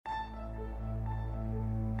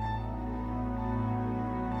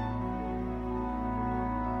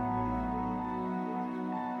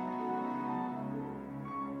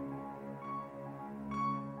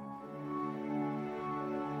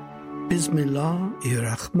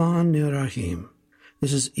Bismillahirrahmanirrahim.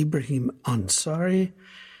 This is Ibrahim Ansari,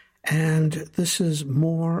 and this is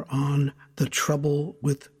more on the trouble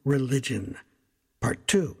with religion, part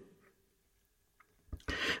 2.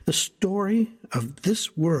 The story of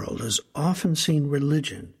this world has often seen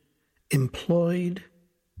religion employed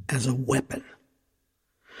as a weapon.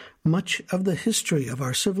 Much of the history of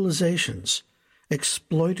our civilizations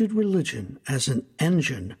exploited religion as an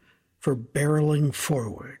engine for barreling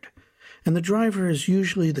forward, and the driver is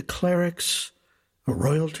usually the clerics, a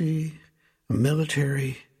royalty, a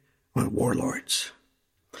military, or warlords.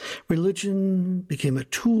 Religion became a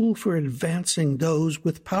tool for advancing those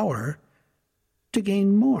with power to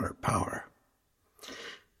gain more power.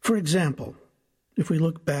 For example, if we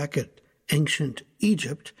look back at ancient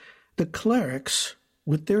Egypt, the clerics,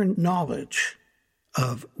 with their knowledge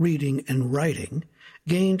of reading and writing,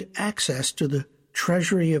 gained access to the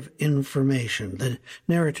treasury of information, the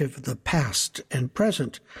narrative of the past and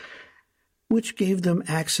present, which gave them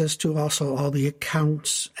access to also all the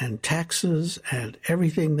accounts and taxes and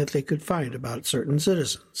everything that they could find about certain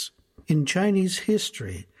citizens. In Chinese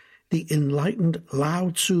history, the enlightened Lao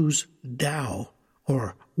Tzu's Tao,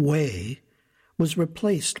 or Way, was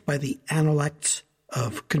replaced by the Analects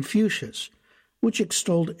of Confucius, which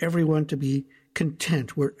extolled everyone to be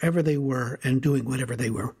content wherever they were and doing whatever they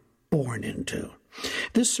were born into.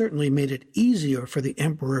 This certainly made it easier for the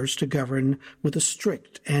emperors to govern with a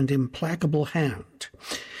strict and implacable hand.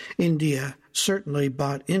 India certainly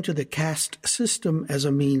bought into the caste system as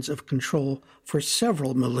a means of control for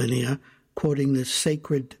several millennia, quoting the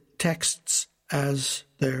sacred texts as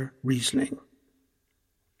their reasoning.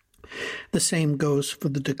 The same goes for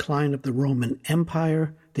the decline of the Roman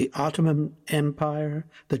Empire, the Ottoman Empire,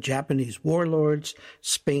 the Japanese warlords,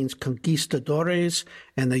 Spain's conquistadores,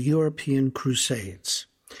 and the European Crusades.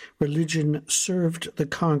 Religion served the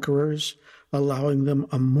conquerors, allowing them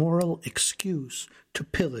a moral excuse to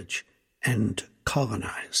pillage and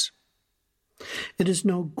colonize. It is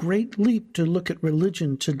no great leap to look at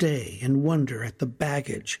religion today and wonder at the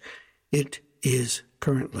baggage it is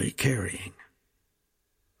currently carrying.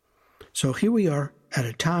 So here we are at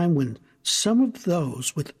a time when some of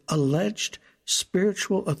those with alleged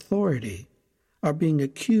spiritual authority are being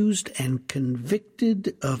accused and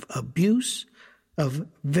convicted of abuse of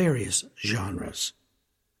various genres.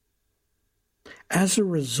 As a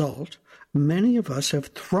result, many of us have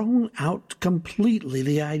thrown out completely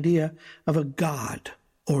the idea of a god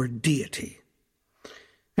or deity.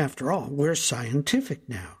 After all, we're scientific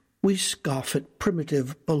now. We scoff at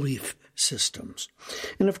primitive belief systems.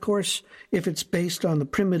 And of course, if it's based on the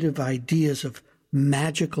primitive ideas of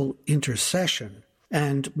magical intercession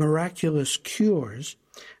and miraculous cures,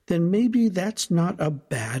 then maybe that's not a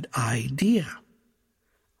bad idea.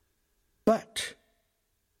 But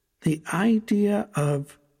the idea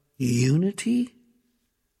of unity?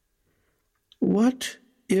 What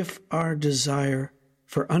if our desire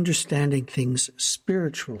for understanding things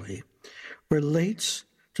spiritually relates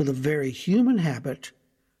to the very human habit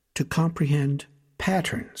to comprehend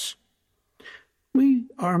patterns? We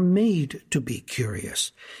are made to be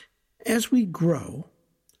curious. As we grow,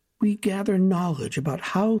 we gather knowledge about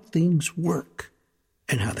how things work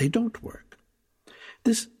and how they don't work.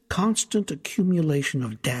 This constant accumulation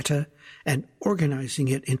of data and organizing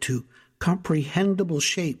it into comprehensible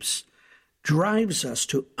shapes drives us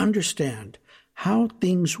to understand how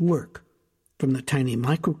things work, from the tiny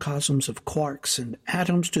microcosms of quarks and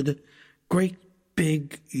atoms to the great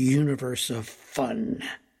big universe of fun.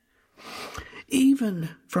 Even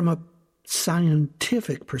from a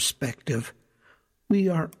scientific perspective, we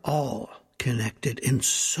are all connected in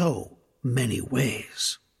so many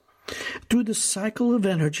ways. Through the cycle of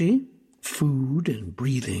energy, food, and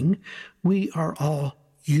breathing, we are all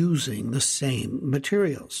using the same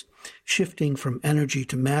materials, shifting from energy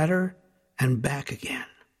to matter and back again.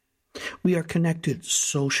 We are connected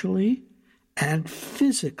socially and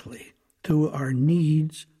physically through our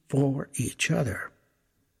needs for each other.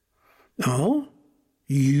 Oh,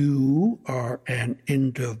 you are an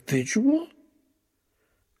individual?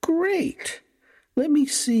 Great. Let me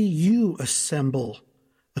see you assemble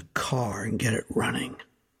a car and get it running.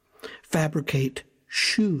 Fabricate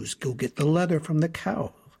shoes, go get the leather from the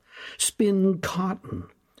cow. Spin cotton,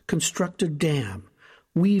 construct a dam,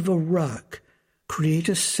 weave a rug, create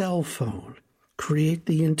a cell phone, create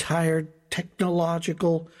the entire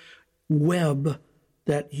technological web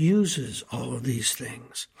that uses all of these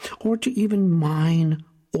things, or to even mine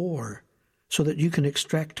ore so that you can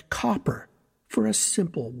extract copper for a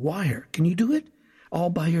simple wire. Can you do it all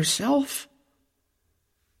by yourself?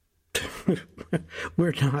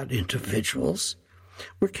 We're not individuals.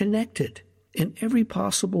 We're connected in every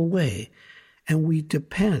possible way, and we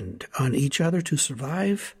depend on each other to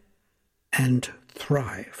survive and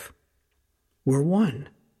thrive. We're one.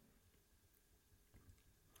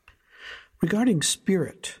 Regarding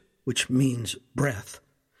spirit, which means breath,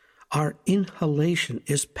 our inhalation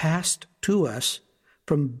is passed to us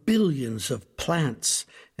from billions of plants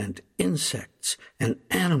and insects and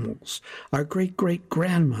animals, our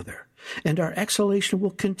great-great-grandmother, and our exhalation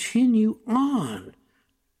will continue on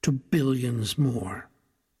to billions more.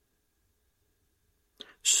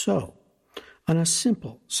 So, on a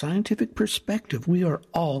simple scientific perspective, we are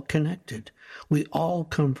all connected. We all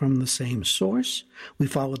come from the same source. We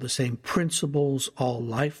follow the same principles all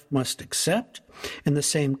life must accept, and the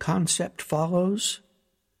same concept follows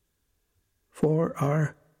for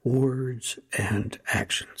our words and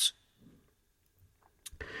actions.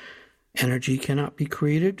 Energy cannot be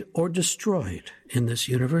created or destroyed in this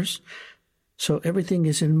universe, so everything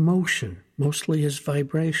is in motion, mostly as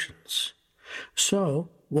vibrations. So,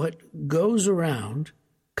 what goes around,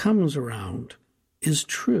 comes around, is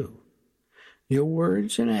true. Your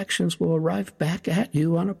words and actions will arrive back at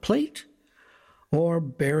you on a plate or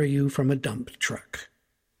bury you from a dump truck.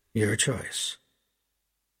 Your choice.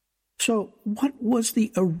 So, what was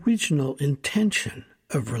the original intention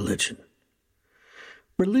of religion?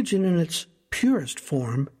 Religion, in its purest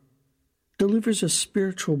form, delivers a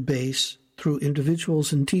spiritual base through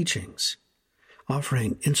individuals and teachings,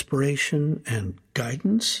 offering inspiration and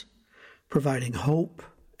guidance, providing hope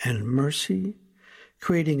and mercy,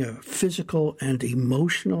 creating a physical and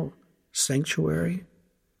emotional sanctuary,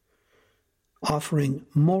 offering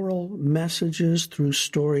moral messages through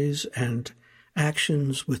stories and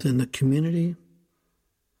actions within the community,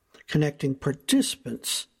 connecting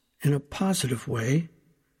participants in a positive way,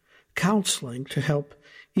 counseling to help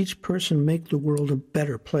each person make the world a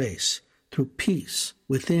better place through peace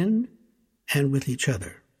within and with each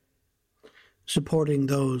other, supporting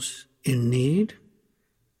those in need,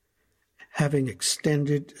 having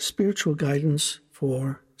extended spiritual guidance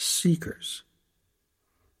for seekers.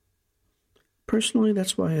 Personally,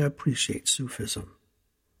 that's why I appreciate Sufism.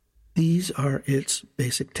 These are its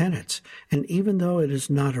basic tenets, and even though it is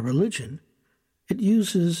not a religion, it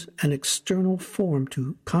uses an external form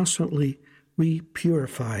to constantly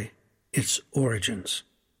repurify its origins.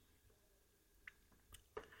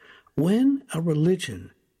 When a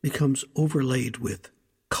religion becomes overlaid with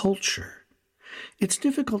culture, it's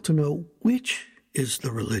difficult to know which is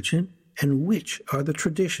the religion and which are the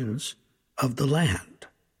traditions of the land.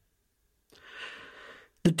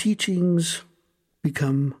 The teachings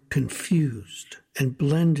become confused and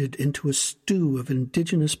blended into a stew of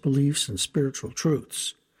indigenous beliefs and spiritual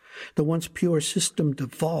truths. The once pure system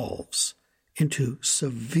devolves into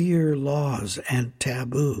severe laws and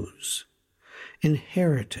taboos,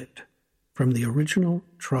 inherited from the original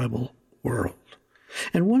tribal world.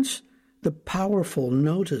 And once the powerful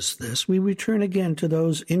notice this, we return again to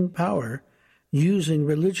those in power using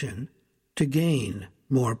religion to gain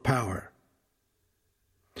more power.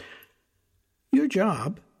 Your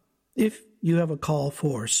job, if you have a call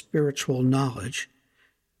for spiritual knowledge,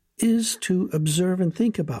 is to observe and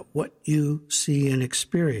think about what you see and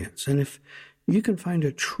experience. And if you can find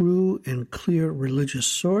a true and clear religious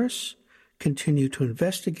source, continue to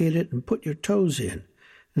investigate it and put your toes in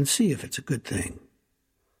and see if it's a good thing.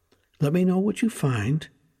 Let me know what you find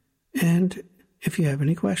and if you have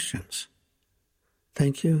any questions.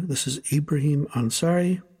 Thank you. This is Ibrahim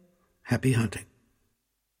Ansari. Happy hunting.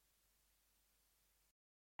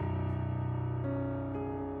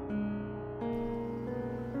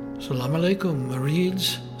 Assalamu alaikum,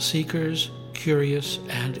 Marids, seekers, curious,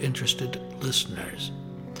 and interested listeners.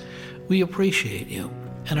 We appreciate you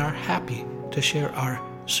and are happy to share our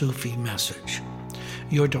Sufi message.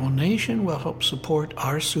 Your donation will help support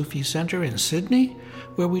our Sufi Center in Sydney,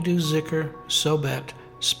 where we do zikr, sohbet,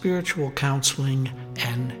 spiritual counseling,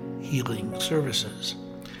 and healing services.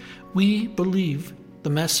 We believe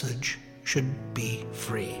the message should be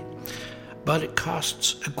free, but it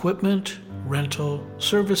costs equipment, rental,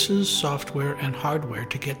 services, software, and hardware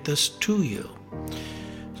to get this to you.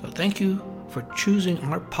 So thank you for choosing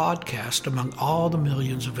our podcast among all the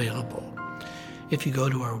millions available. If you go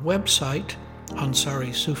to our website,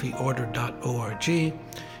 AnsariSufiOrder.org,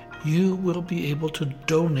 you will be able to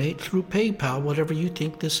donate through PayPal whatever you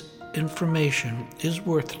think this information is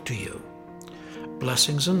worth to you.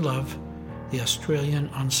 Blessings and love, the Australian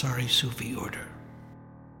Ansari Sufi Order.